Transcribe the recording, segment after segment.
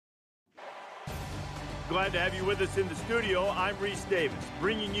glad to have you with us in the studio. I'm Reese Davis,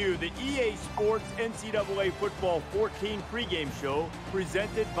 bringing you the EA Sports NCAA Football 14 pregame show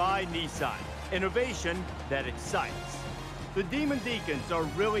presented by Nissan. Innovation that excites. The Demon Deacons are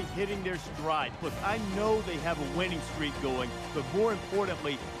really hitting their stride. Look, I know they have a winning streak going, but more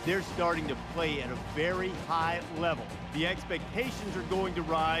importantly, they're starting to play at a very high level. The expectations are going to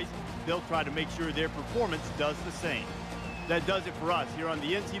rise. They'll try to make sure their performance does the same. That does it for us here on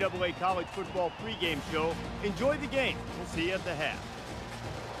the NCAA College Football pregame show. Enjoy the game. We'll see you at the half.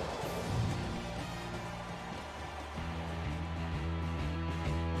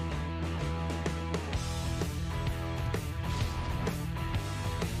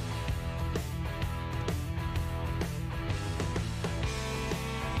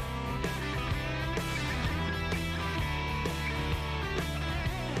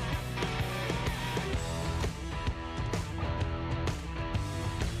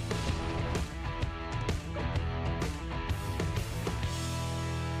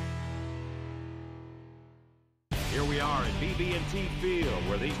 Here we are at BB&T Field,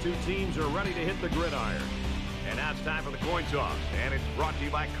 where these two teams are ready to hit the gridiron. And now it's time for the coin toss, and it's brought to you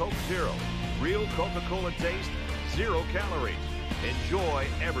by Coke Zero. Real Coca-Cola taste, 0 calories. Enjoy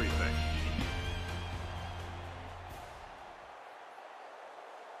everything.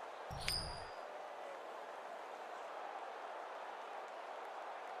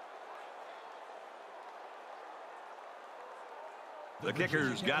 The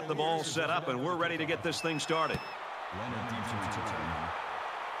kicker's got the ball set up, and we're ready to get this thing started.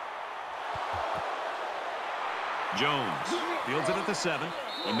 Jones fields it at the 7.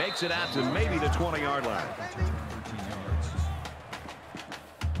 He makes it out to maybe the 20-yard line.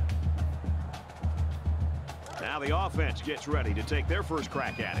 Now the offense gets ready to take their first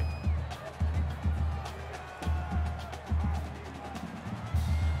crack at it.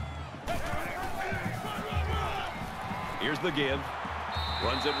 Here's the give.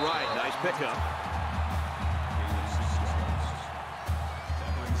 Runs it right. Nice pickup.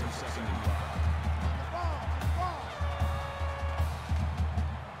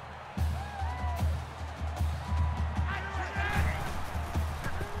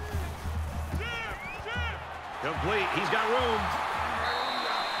 Complete. He's got room.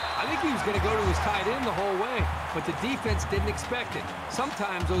 I think he was going to go to his tight end the whole way, but the defense didn't expect it.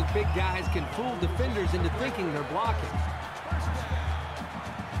 Sometimes those big guys can fool defenders into thinking they're blocking.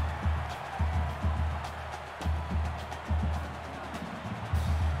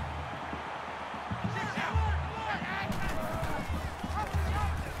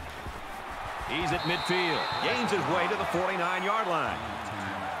 He's at midfield. Gains his way to the 49-yard line.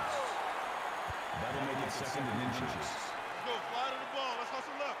 That'll make it 2nd and inches. Let's go. Fly to the ball. Let's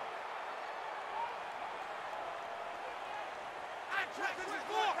hustle left.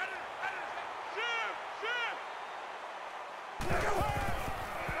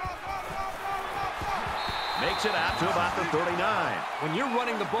 Makes it out to about the 39. When you're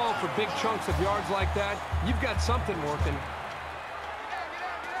running the ball for big chunks of yards like that, you've got something working.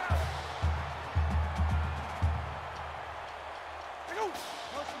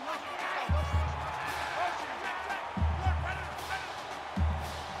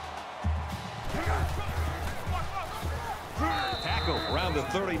 Tackle around the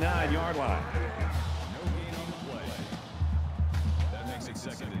 39-yard line. No gain on the play. That makes it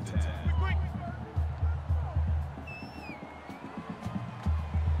 2nd and 10.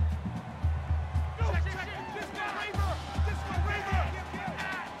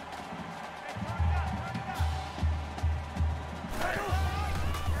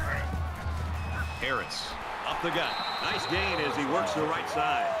 Harris up the gut. Nice gain as he works the right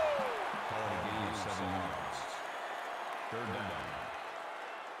side. Call it a gain of 7 yards. 3rd down.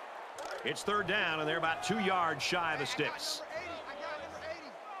 It's 3rd down, and they're about 2 yards shy of the sticks.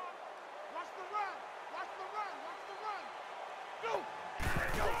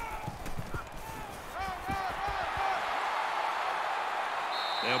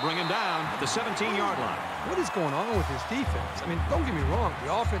 They'll bring him down at the 17-yard line. What is going on with his defense? I mean, don't get me wrong.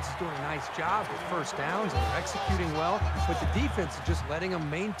 The offense is doing a nice job with first downs, and they're executing well, but the defense is just letting them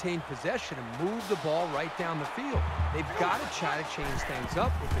maintain possession and move the ball right down the field. They've got to try to change things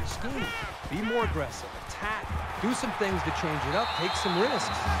up with their scheme. Be more aggressive, attack, do some things to change it up, take some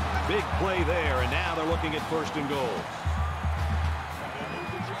risks. Big play there, and now they're looking at 1st and goal.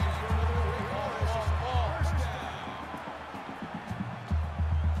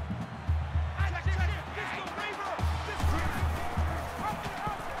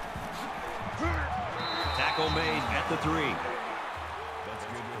 Made at the 3. That's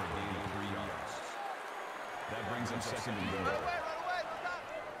good for a gain of 3 yards. That brings up 2nd and goal.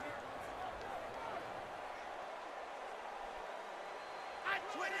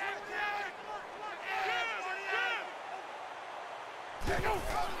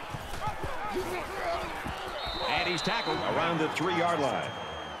 And he's tackled around the 3-yard line.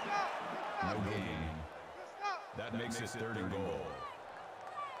 No gain. That makes it 3rd and goal.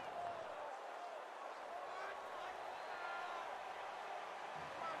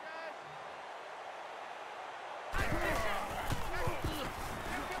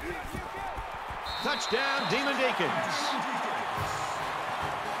 Touchdown, Demon Deacons.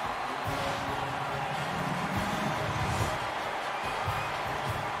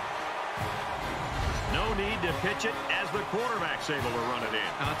 No need to pitch it as the quarterback's able to run it in.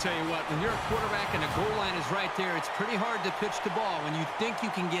 I'll tell you what, when you're a quarterback and the goal line is right there, it's pretty hard to pitch the ball when you think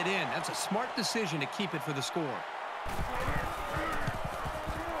you can get in. That's a smart decision to keep it for the score.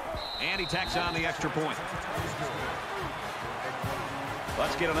 And he tacks on the extra point.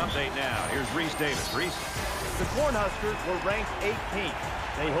 Let's get an update now. Here's Reese Davis. Reese. The Cornhuskers were ranked 18th.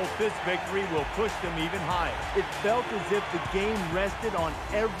 They hope this victory will push them even higher. It felt as if the game rested on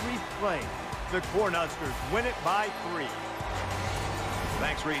every play. The Cornhuskers win it by 3.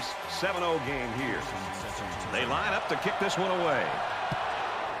 Thanks, Reese. 7-0 game here. They line up to kick this one away.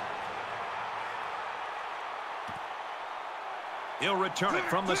 He'll return it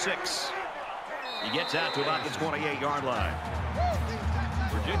from the 6. He gets out to about the 28-yard line.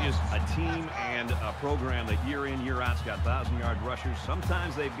 Virginia's a team and a program that year in, year out's got 1,000-yard rushers.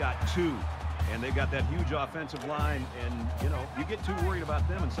 Sometimes they've got 2, and they've got that huge offensive line. And, you know, you get too worried about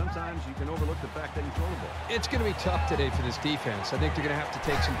them, and sometimes you can overlook the fact they can throw the ball. It's going to be tough today for this defense. I think they're going to have to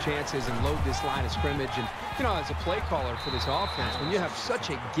take some chances and load this line of scrimmage. And, you know, as a play caller for this offense, when you have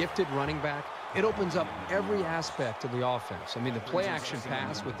such a gifted running back, it opens up every aspect of the offense. I mean, the play-action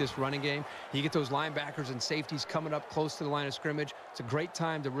pass with this running game, you get those linebackers and safeties coming up close to the line of scrimmage. It's a great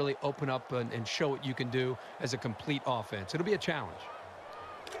time to really open up and show what you can do as a complete offense. It'll be a challenge.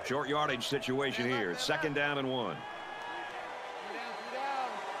 Short yardage situation here. 2nd down and 1.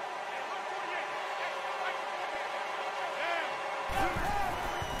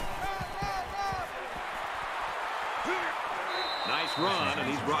 Nice run, and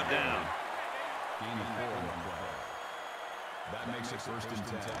he's brought down. Gain of 4 on the play. That makes it 1st and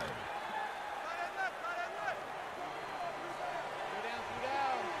 10.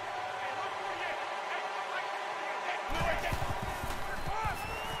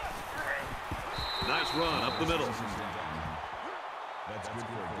 Nice run up the middle. That's good for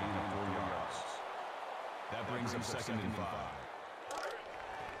a gain of 4 yards. That brings him 2nd and 5.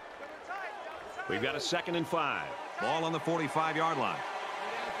 We've got a 2nd and 5. Ball on the 45-yard line.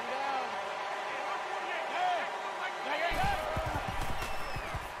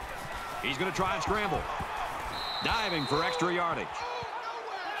 He's going to try and scramble. Diving for extra yardage.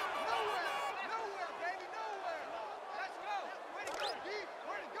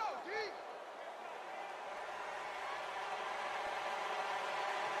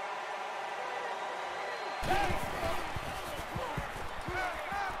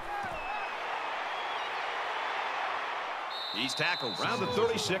 He's tackled around the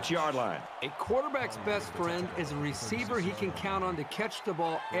 36-yard line. A quarterback's best friend is a receiver he can count on to catch the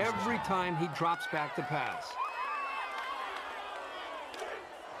ball every time he drops back to pass.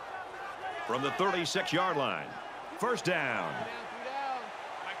 From the 36-yard line. 1st down.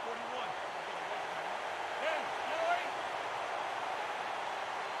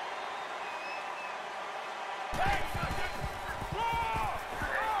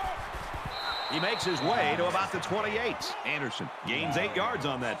 He makes his way to about the 28. Anderson gains 8 yards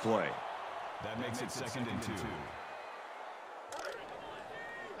on that play. That makes it 2nd and 2.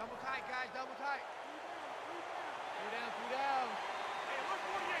 Double tight, guys. Double tight. 2 down. Hey, look,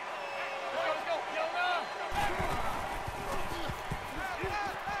 48.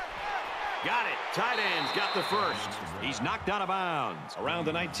 Got it. Tight end's got the 1st. He's knocked out of bounds around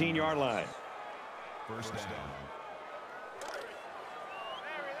the 19-yard line. 1st down.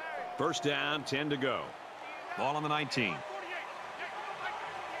 1st down, 10 to go. Ball on the 19.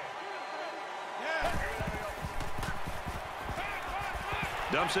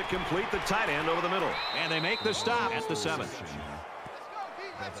 Dumps it complete, the tight end over the middle. And they make the stop at the 7.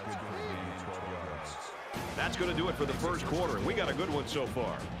 That's good for a gain of 12 yards. That's going to do it for the 1st quarter, and we got a good one so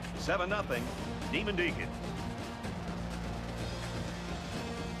far. 7-0, Demon Deacons.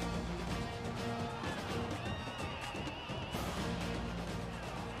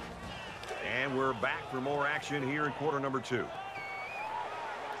 And we're back for more action here in quarter number 2.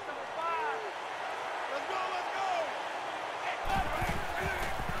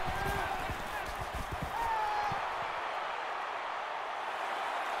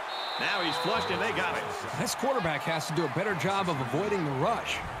 Now he's flushed, and they got it. This quarterback has to do a better job of avoiding the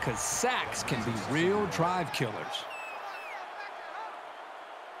rush because sacks can be real drive killers.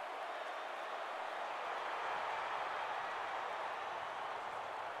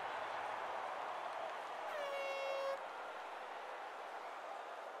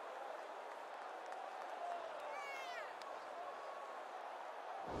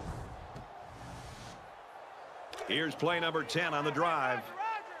 Here's play number 10 on the drive.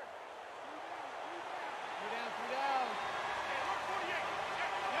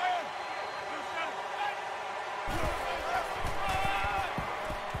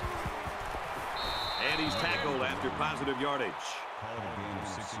 And he's tackled after positive yardage. Call it a gain of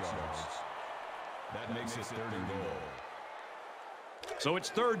 6 yards. That makes it 3rd and goal. So it's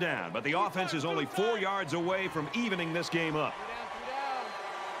 3rd down, but the offense is only 4 yards away from evening this game up.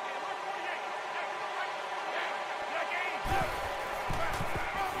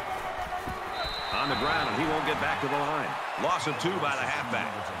 On the ground, and he won't get back to the line. Loss of 2 by the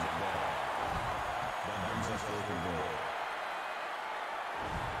halfback. That brings us 4th and goal.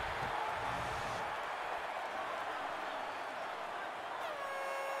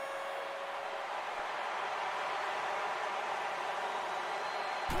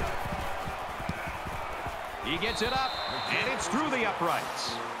 He gets it up, and it's through the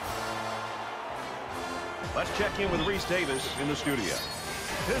uprights. Let's check in with Reese Davis in the studio.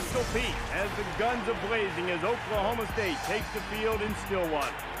 Pistol Pete has the guns a-blazing as Oklahoma State takes the field in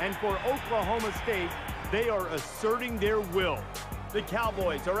Stillwater. And for Oklahoma State, they are asserting their will. The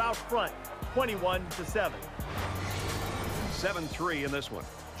Cowboys are out front, 21-7. 7-3 in this one.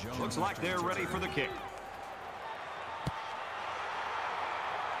 Looks like they're ready for the kick.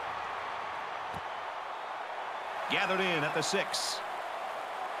 Gathered in at the 6.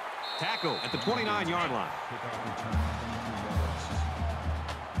 Tackle at the 29-yard line.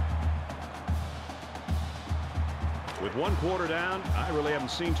 With 1 quarter down, I really haven't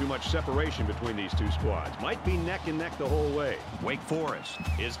seen too much separation between these two squads. Might be neck and neck the whole way. Wake Forest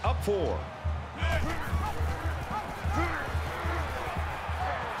is up 4.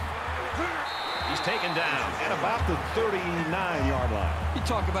 He's taken down at about the 39-yard line. You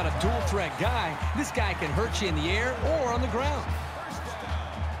talk about a dual-threat guy. This guy can hurt you in the air or on the ground.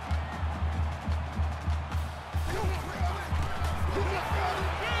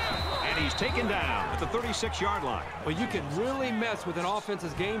 And he's taken down at the 36-yard line. Well, you can really mess with an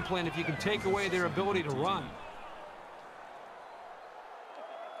offense's game plan if you can take away their ability to run.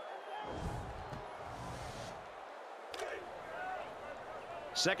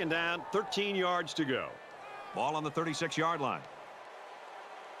 Second down, 13 yards to go. Ball on the 36-yard line.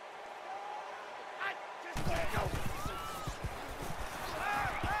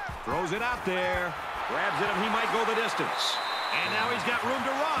 Throws it out there. Grabs it, and he might go the distance. And now he's got room to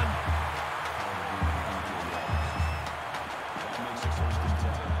run.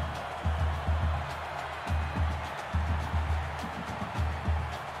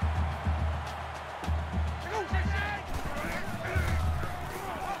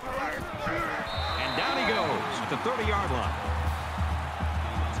 And down he goes at the 30-yard line.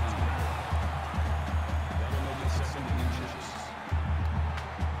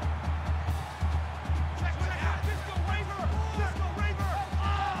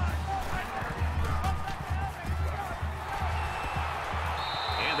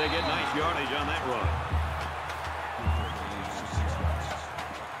 They get nice yardage on that run.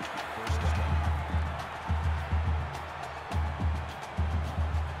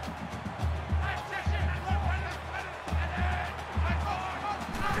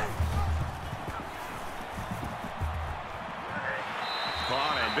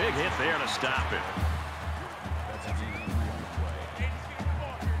 Caught and big hit there to stop it. That's a gain of 3 on the play.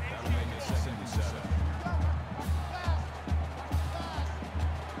 That'll make it 2nd and 7.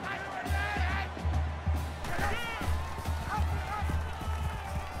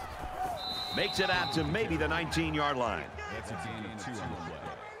 Makes it out to maybe the 19-yard line. That's a gain of 2 on the play.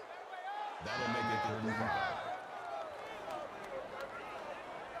 That'll make it 3rd and 5.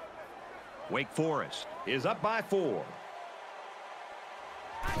 Wake Forest is up by 4.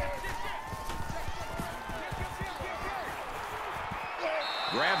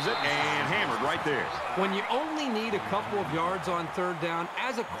 Grabs it and hammered right there. When you only need a couple of yards on 3rd down,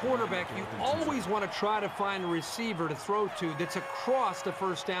 as a quarterback, you always want to try to find a receiver to throw to that's across the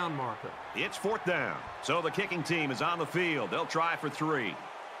 1st down marker. It's 4th down. So the kicking team is on the field. They'll try for 3.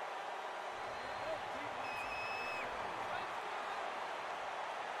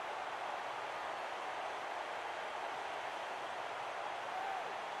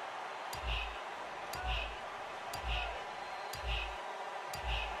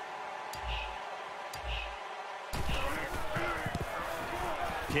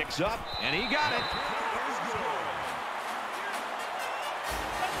 Kicks up, and he got it.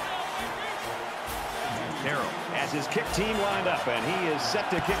 Carroll has his kick team lined up, and he is set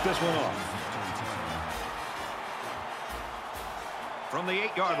to kick this one off. From the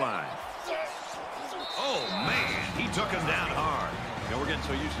 8-yard line. Oh, man, he took him down hard. You know, we're getting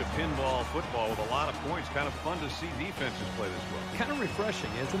so used to pinball football with a lot of points. Kind of fun to see defenses play this well. Kind of refreshing,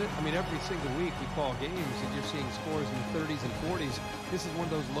 isn't it? I mean, every single week we call games and you're seeing scores in the 30s and 40s. This is one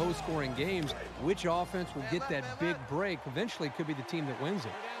of those low-scoring games. Which offense will get that big break? Eventually, it could be the team that wins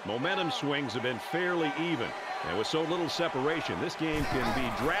it. Momentum swings have been fairly even. And with so little separation, this game can be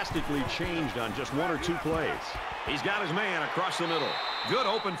drastically changed on just one or two plays. He's got his man across the middle. Good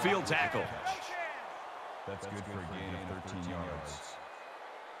open field tackle. That's good for a gain of 13 yards.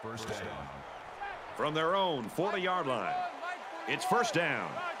 First down. From their own 40-yard line, it's first down.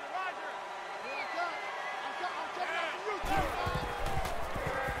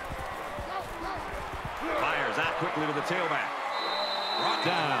 Fires out quickly to the tailback. Brought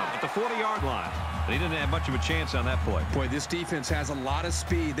down at the 40-yard line. But he didn't have much of a chance on that play. Boy, this defense has a lot of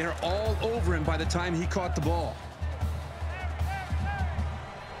speed. They're all over him by the time he caught the ball.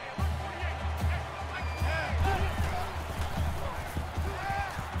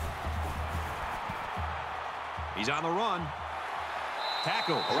 He's on the run.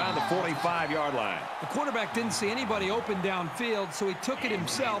 Tackle around the 45-yard line. The quarterback didn't see anybody open downfield, so he took it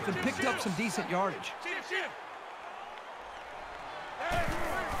himself and picked up some decent yardage.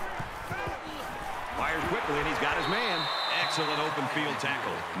 Fires quickly, and he's got his man. Excellent open field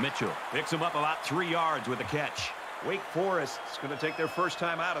tackle. Mitchell picks him up about 3 yards with the catch. Wake Forest's going to take their first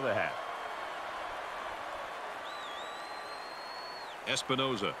time out of the half.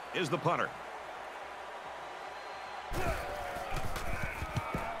 Espinoza is the punter.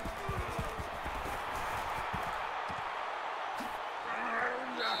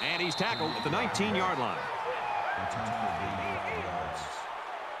 And he's tackled at the 19-yard line.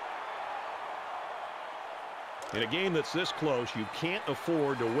 In a game that's this close, you can't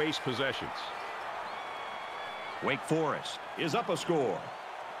afford to waste possessions. Wake Forest is up a score.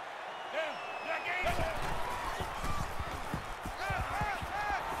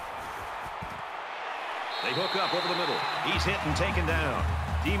 They hook up over the middle. He's hit and taken down.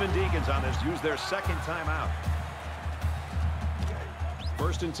 Demon Deacons on this use their second timeout.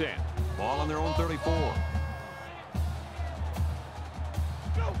 First and 10. Ball on their own 34.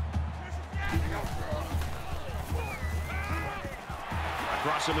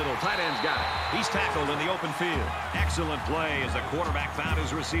 Across the middle, tight end's got it. He's tackled in the open field. Excellent play as the quarterback found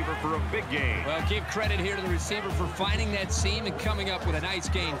his receiver for a big gain. Well, give credit here to the receiver for finding that seam and coming up with a nice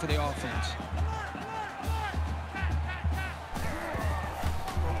gain for the offense.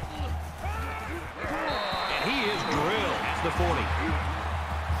 And he is drilled at the 40.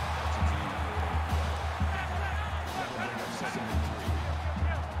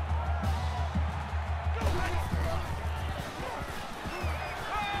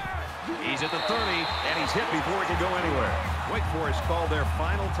 He's at the 30, and he's hit before he can go anywhere. Wake Forest called their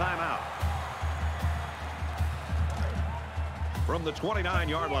final timeout. From the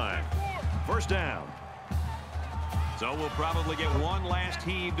 29-yard line, first down. So we'll probably get one last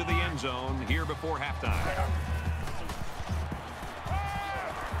heave to the end zone here before halftime.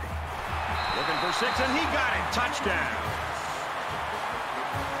 Looking for 6, and he got it. Touchdown.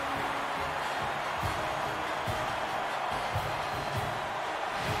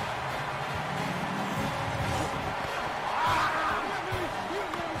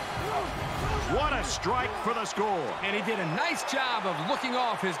 What a strike for the score. And he did a nice job of looking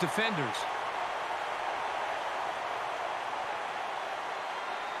off his defenders.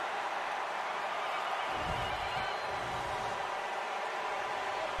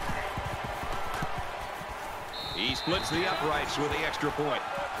 He splits the uprights with the extra point.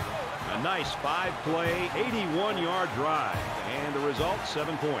 A nice 5-play, 81-yard drive. And the result,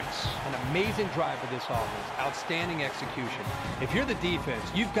 7 points. An amazing drive for this offense. Outstanding execution. If you're the defense,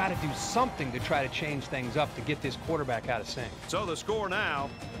 you've got to do something to try to change things up to get this quarterback out of sync. So the score now,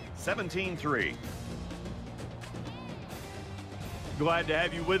 17-3. Glad to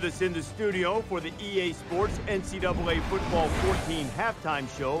have you with us in the studio for the EA Sports NCAA Football 14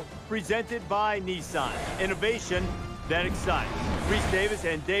 halftime show presented by Nissan. Innovation that excites. Reese Davis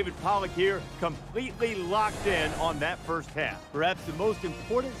and David Pollack here, completely locked in on that first half. Perhaps the most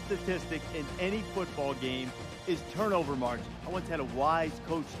important statistic in any football game is turnover margin. I once had a wise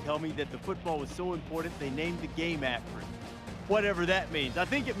coach tell me that the football was so important they named the game after it. Whatever that means. I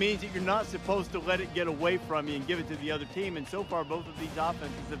think it means that you're not supposed to let it get away from you and give it to the other team, and so far both of these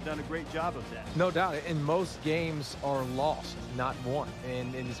offenses have done a great job of that. No doubt, and most games are lost, not won,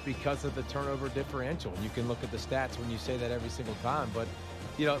 and it's because of the turnover differential. You can look at the stats when you say that every single time, but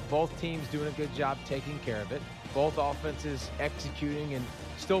you know, both teams doing a good job taking care of it. Both offenses executing and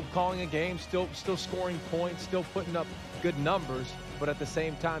still calling a game, still scoring points, still putting up good numbers. but at the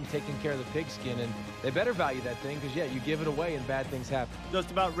same time taking care of the pigskin. And they better value that thing because, yeah, you give it away and bad things happen.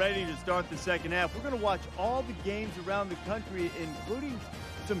 Just about ready to start the second half. We're going to watch all the games around the country, including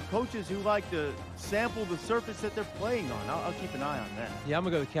some coaches who like to sample the surface that they're playing on. I'll keep an eye on that. Yeah, I'm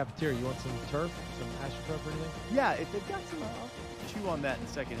going to go to the cafeteria. You want some turf, some AstroTurf or anything? Yeah, if they've got some, I'll chew on that in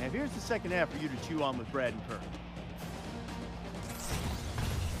the second half. Here's the second half for you to chew on with Brad and Kirk.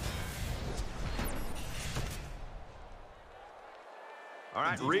 All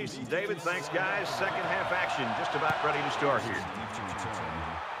right, Reese and David, thanks, guys. Second half action just about ready to start here.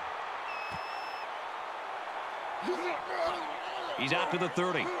 He's out to the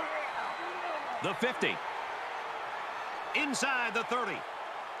 30. The 50. Inside the 30.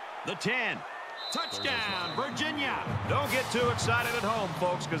 The 10. Touchdown, Virginia. Don't get too excited at home,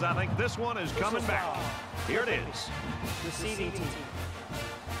 folks, because I think this one is coming back. Here it is. Receiving team.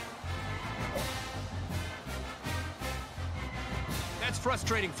 That's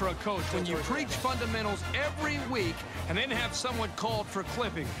frustrating for a coach when you preach fundamentals every week and then have someone called for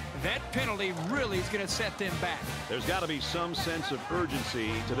clipping. That penalty really is going to set them back. There's got to be some sense of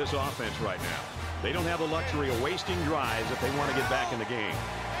urgency to this offense right now. They don't have the luxury of wasting drives if they want to get back in the game.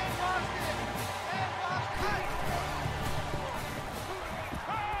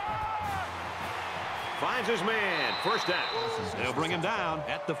 Finds his man. First down. They'll bring him down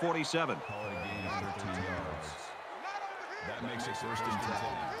at the 47. That makes it first and 10.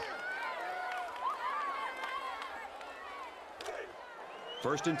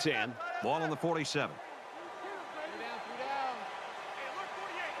 First and 10. Ball on the 47.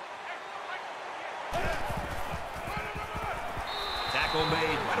 Tackle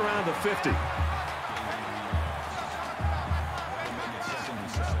made right around the 50.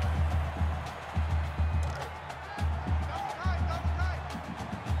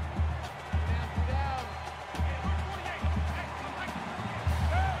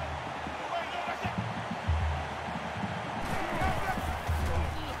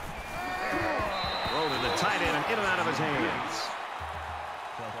 In and out of his hands.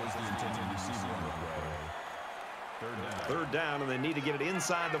 Third down, and they need to get it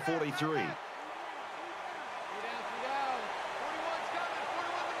inside the 43.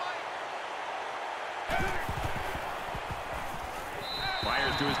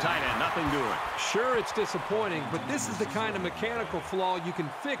 Fires to his tight end, nothing doing. Sure, it's disappointing, but this is the kind of mechanical flaw you can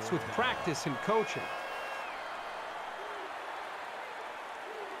fix with practice and coaching.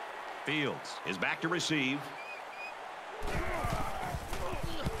 Fields is back to receive.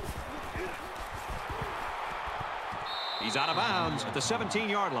 He's out of bounds at the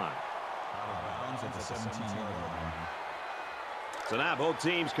 17-yard line. So now both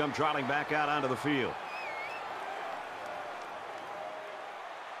teams come trotting back out onto the field.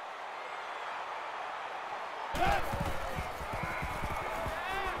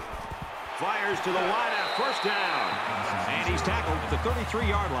 Fires to the wideout, first down. And he's tackled at the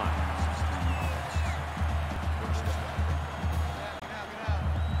 33-yard line.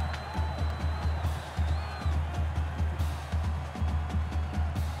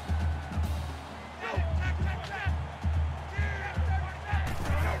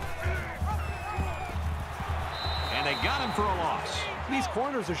 Got him for a loss. These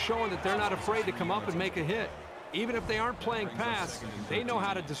corners are showing that they're not afraid to come up and make a hit. Even if they aren't playing pass, they know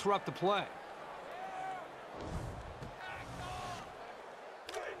how to disrupt the play.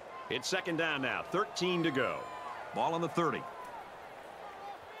 It's second down now, 13 to go. Ball on the 30.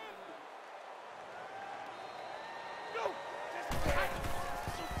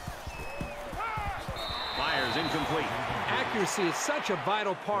 Fires incomplete. Accuracy is such a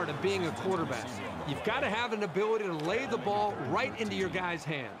vital part of being a quarterback. You've got to have an ability to lay the ball right into your guys'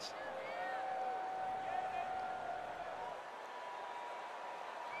 hands.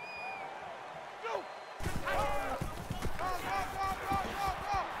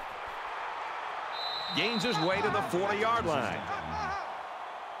 Gains his way to the 40-yard line.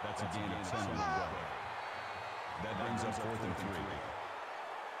 That's a gain of 10 on the way. That brings up 4th and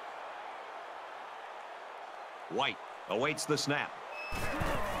 3. White awaits the snap.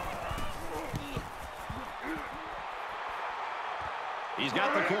 He's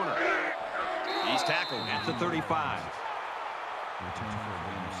got the corner. He's tackled at the 35. Return for a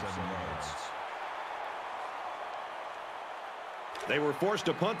gain of 7 yards. They were forced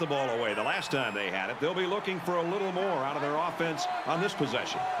to punt the ball away the last time they had it. They'll be looking for a little more out of their offense on this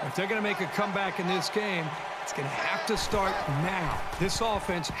possession. If they're going to make a comeback in this game, it's going to have to start now. This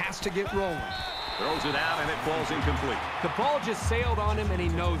offense has to get rolling. Throws it out, and it falls incomplete. The ball just sailed on him, and he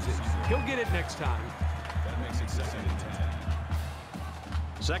knows it. He'll get it next time. That makes it 2nd and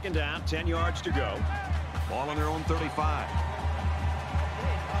 10. Second down, 10 yards to go. Ball on their own 35.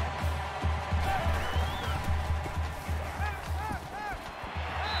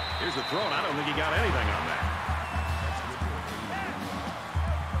 Here's the throw, and I don't think he got anything on that.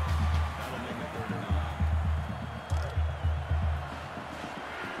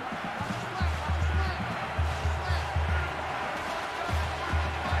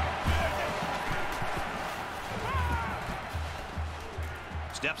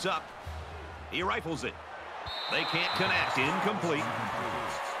 Steps up. He rifles it. They can't connect. Incomplete.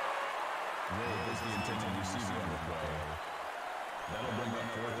 Is the intended receiver on the play. That'll bring up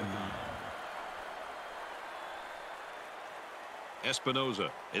 4th and 9. Espinoza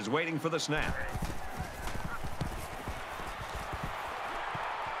is waiting for the snap.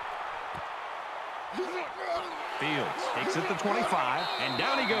 Fields takes it to 25, and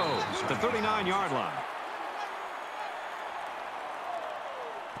down he goes to the 39-yard line.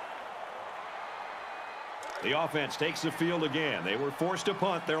 The offense takes the field again. They were forced to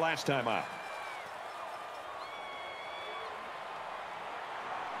punt their last time out.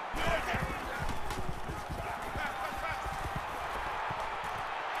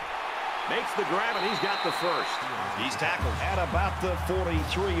 Makes the grab, and he's got the first. He's tackled at about the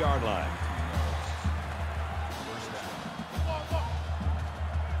 43-yard line.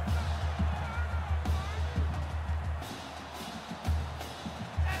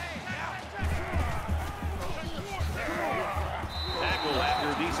 Tackle after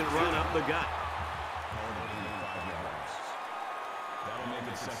a decent run up the gut. That'll make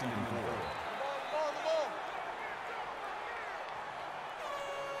it 2nd and 4.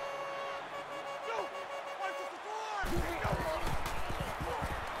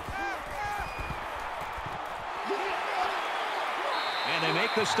 And they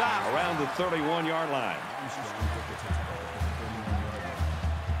make the stop around the 31-yard line.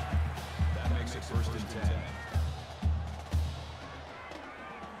 That makes it 1st and 10.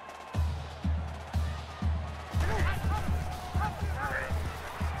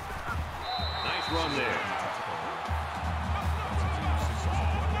 Nice run there.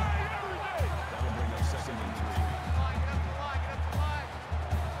 That'll bring up 2nd and 3.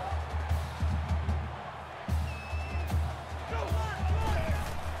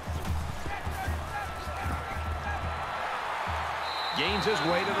 Gains his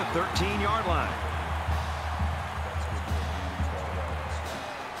way to the 13-yard line.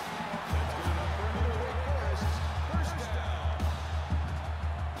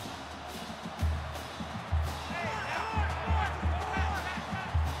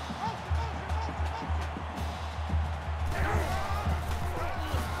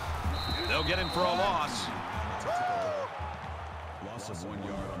 They'll get him for a loss. Loss of 1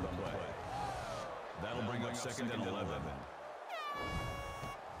 yard on the play. That'll bring up 2nd and 11.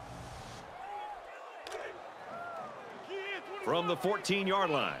 From the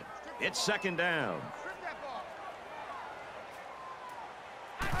 14-yard line, it's 2nd down.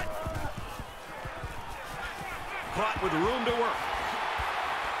 Caught with room to work.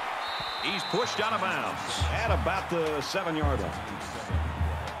 He's pushed out of bounds at about the 7-yard line.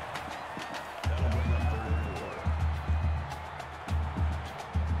 That'll bring up 3rd and 4.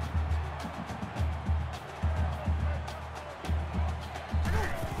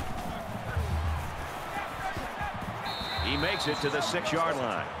 He makes it to the 6-yard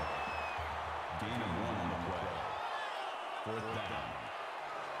line. Gain of 1 on the play. 4th down.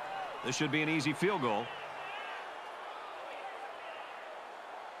 This should be an easy field goal.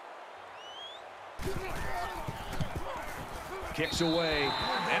 Kicks away,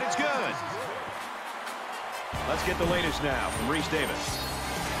 and it's good. Let's get the latest now from Reese Davis.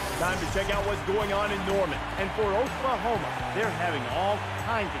 Time to check out what's going on in Norman. And for Oklahoma, they're having all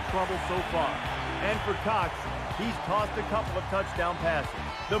kinds of trouble so far. And for Cox, he's tossed a couple of touchdown passes.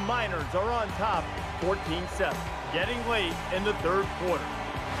 The Miners are on top 14-7, getting late in the 3rd quarter.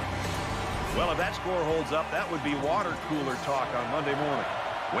 Well, if that score holds up, that would be water cooler talk on Monday morning.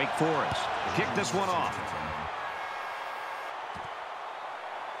 Wake Forest kick this one off.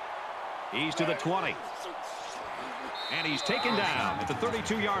 He's to the 20. And he's taken down at the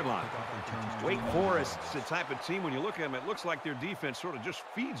 32-yard line. Wake Forest's the type of team, when you look at them, it looks like their defense sort of just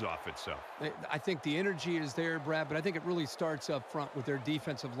feeds off itself. I think the energy is there, Brad, but I think it really starts up front with their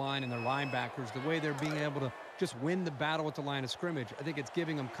defensive line and their linebackers, the way they're being able to just win the battle at the line of scrimmage. I think it's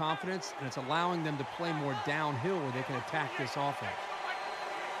giving them confidence, and it's allowing them to play more downhill where they can attack this offense.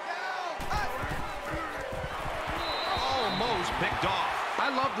 Almost picked off. I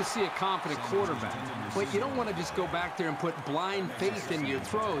love to see a confident quarterback, but you don't want to just go back there and put blind faith in your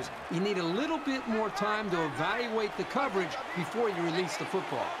throws. You need a little bit more time to evaluate the coverage before you release the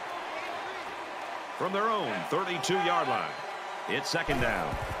football. From their own 32-yard line, it's 2nd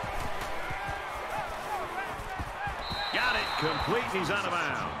down. Got it, complete, and he's out of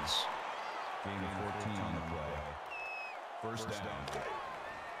bounds. Gain of 14 on the play. First down.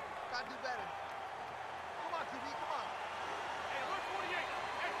 Gotta do better. Come on, QB, come on. Hey, look, 48.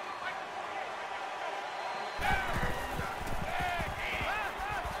 Hey, look, Mike,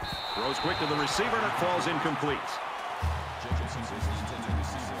 48. Throws quick to the receiver, and it falls incomplete.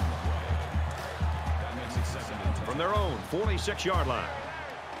 From their own 46-yard line.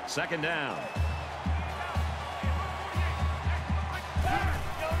 Second down.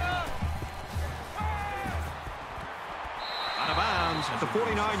 Out of bounds at the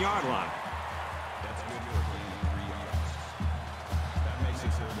 49-yard line. That's good for a gain of 3 yards. That makes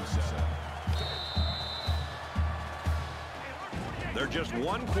it 37. They're just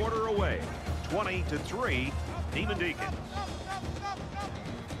one quarter away. 20-3, Demon Deacons. Hey,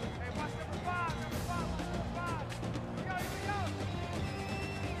 watch number 5, number 5, number 5. We go, here we go.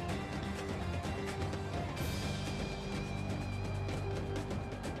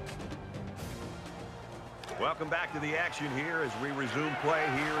 Welcome back to the action here as we resume play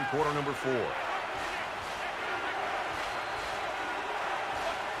here in quarter number 4.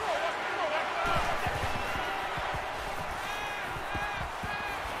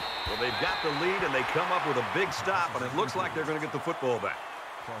 Well, they've got the lead, and they come up with a big stop, and it looks like they're going to get the football back.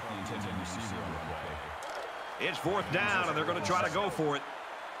 Clark, the intended receiver on the play. It's fourth down, and they're going to try to go for it.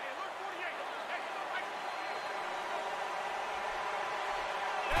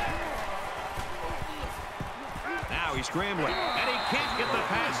 Now he's scrambling, and he can't get the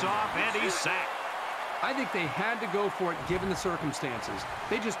pass off, and he's sacked. I think they had to go for it given the circumstances.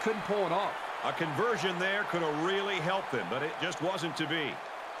 They just couldn't pull it off. A conversion there could have really helped them, but it just wasn't to be.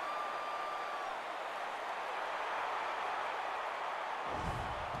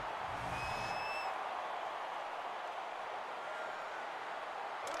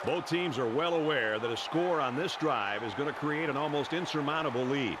 Both teams are well aware that a score on this drive is going to create an almost insurmountable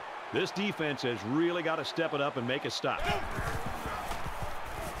lead. This defense has really got to step it up and make a stop.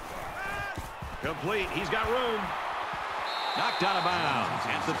 Complete. He's got room. Knocked out of bounds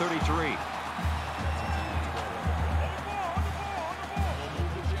at the 33.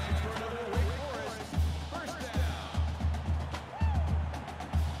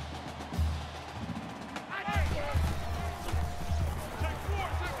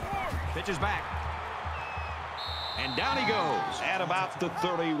 Pitches back. And down he goes at about the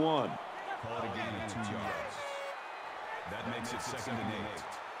 31. Call it a gain of 2 yards. That makes it 2nd and 8.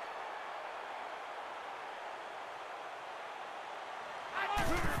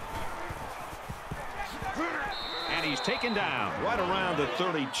 And he's taken down right around the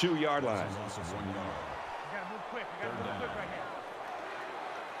 32-yard line. Loss of 1 yard. We gotta move quick. We gotta move quick right here.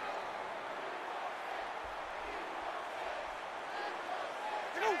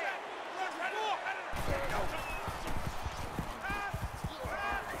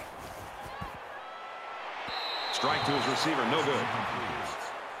 Strike to his receiver, no good.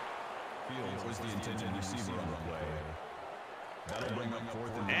 Fields was the intended receiver on the play. That'll bring up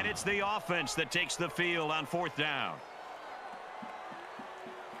 4th and 9. And it's the offense that takes the field on 4th down.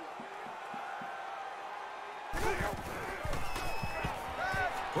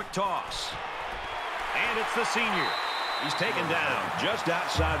 Quick toss. And it's the senior. He's taken down just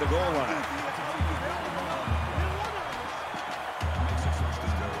outside the goal line.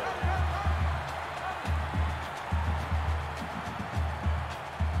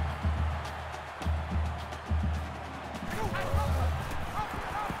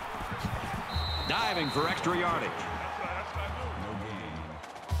 Diving for extra yardage. No gain.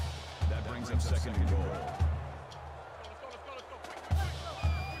 That brings up 2nd and goal.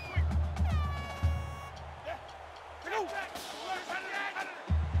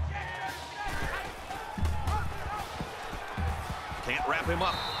 Can't wrap him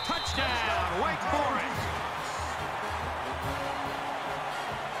up. Touchdown, Wake Forest.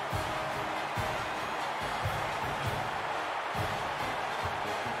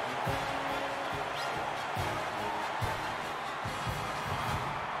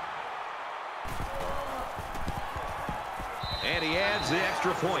 And he adds the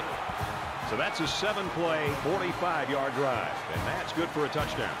extra point. So that's a 7-play, 45-yard drive. And that's good for a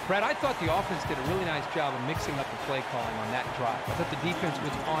touchdown. Brad, I thought the offense did a really nice job of mixing up the play calling on that drive. I thought the defense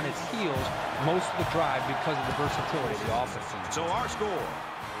was on its heels most of the drive because of the versatility of the offense. So our score,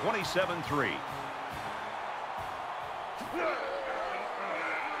 27-3.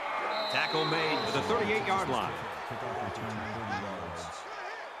 Tackle made to the 38-yard line. Kickoff return 30 yards.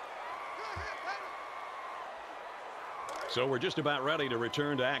 So we're just about ready to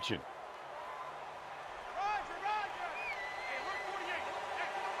return to action. Roger, Roger. Hey, look, 48.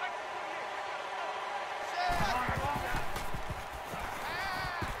 Hey, come on, Mike, 48.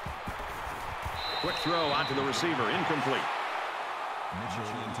 throw out to the receiver, incomplete. Mitchell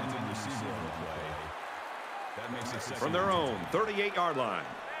intended receiver on the play. That makes it From their own 38-yard line.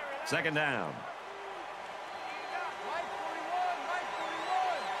 Second down.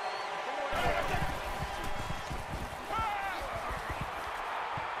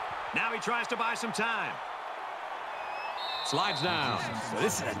 Now he tries to buy some time. Slides down. Well,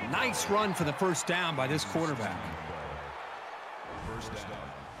 this is a nice run for the first down by this quarterback. First down.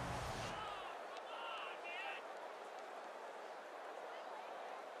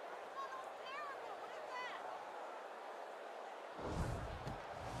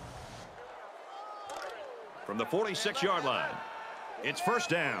 From the 46-yard line, it's first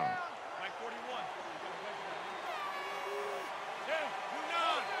down.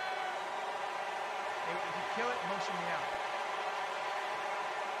 Kill it, motion me out.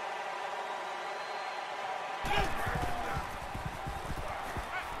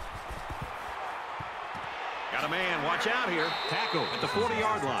 Got a man, watch out here. Tackle at the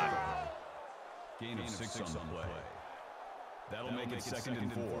 40-yard line. Gain of 6 on the play. That'll make it second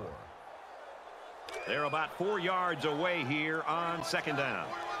and 4. They're about 4 yards away here on second down.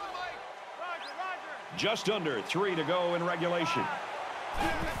 Just under 3 to go in regulation.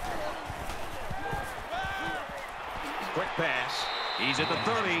 Quick pass. He's at the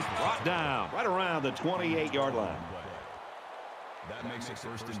 30. Brought down right around the 28-yard line. That makes it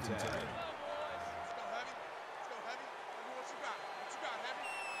first and 10.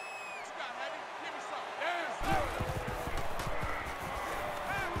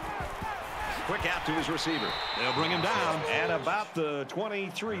 Quick out to his receiver. They'll bring him down at about the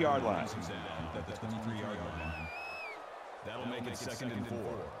 23-yard line. At the 23-yard line. That'll make it second and 4.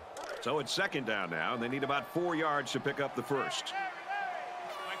 So it's second down now, and they need about 4 yards to pick up the first.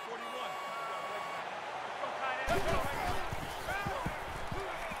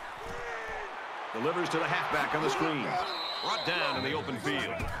 Delivers to the halfback on the screen. Brought down in the open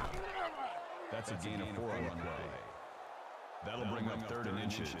field. That's a gain of 4 on the play. That'll bring up 3rd and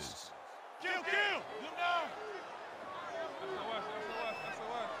inches.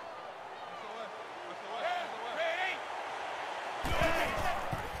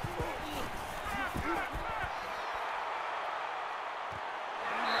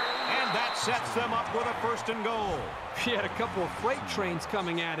 Sets them up with a first and goal. He had a couple of freight trains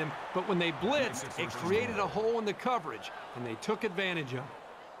coming at him, but when they blitzed, it created a hole in the coverage, and they took advantage of it.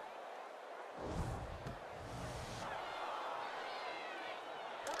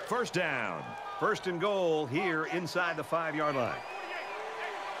 First down. First and goal here inside the 5-yard line.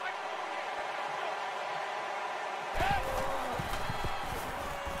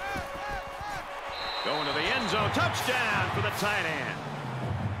 Going to the end zone. Touchdown for the tight end.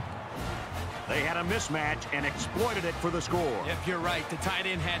 They had a mismatch and exploited it for the score. Yep, you're right. The tight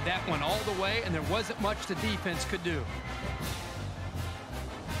end had that one all the way, and there wasn't much the defense could do.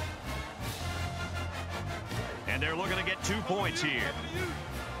 And they're looking to get 2 points here.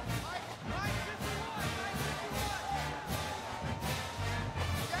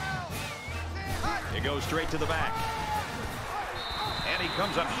 It goes straight to the back. And he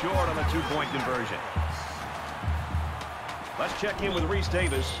comes up short on the 2-point conversion. Let's check in with Reese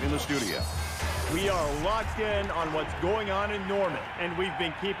Davis in the studio. We are locked in on what's going on in Norman, and we've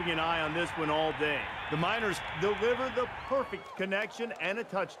been keeping an eye on this one all day. The Miners deliver the perfect connection and a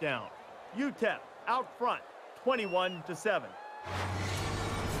touchdown. UTEP out front, 21-7.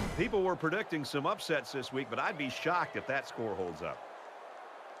 People were predicting some upsets this week, but I'd be shocked if that score holds up.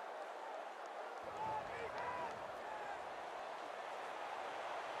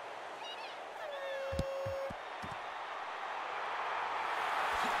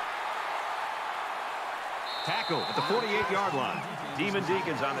 Tackle at the 48-yard line. Demon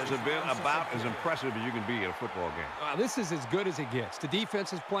Deacons on this have been about as impressive as you can be in a football game. This is as good as it gets. The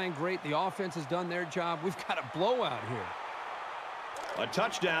defense is playing great. The offense has done their job. We've got a blowout here. A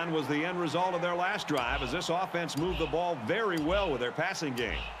touchdown was the end result of their last drive as this offense moved the ball very well with their passing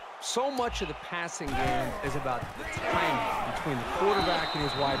game. So much of the passing game is about the timing between the quarterback and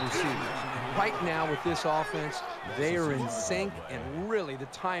his wide receivers. Right now with this offense, they are in sync, and really the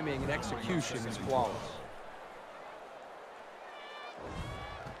timing and execution is flawless.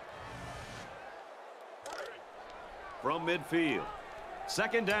 From midfield.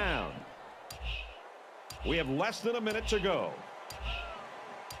 Second down. We have less than a minute to go.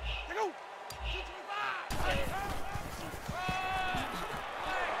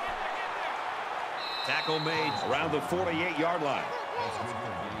 Tackle made around the 48-yard line.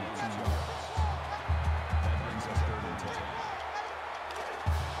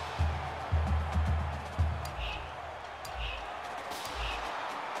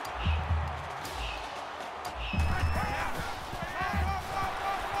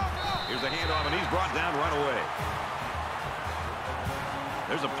 Here's the handoff, and he's brought down right away.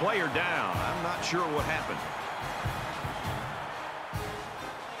 There's a player down. I'm not sure what happened.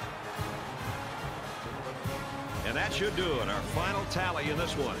 And that should do it. Our final tally in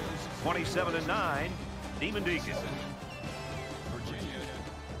this one, 27-9, Demon Deacon.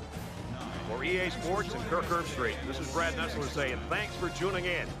 For EA Sports and Kirk Herbstreit, this is Brad Nessler saying thanks for tuning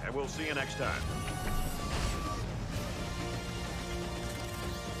in, and we'll see you next time.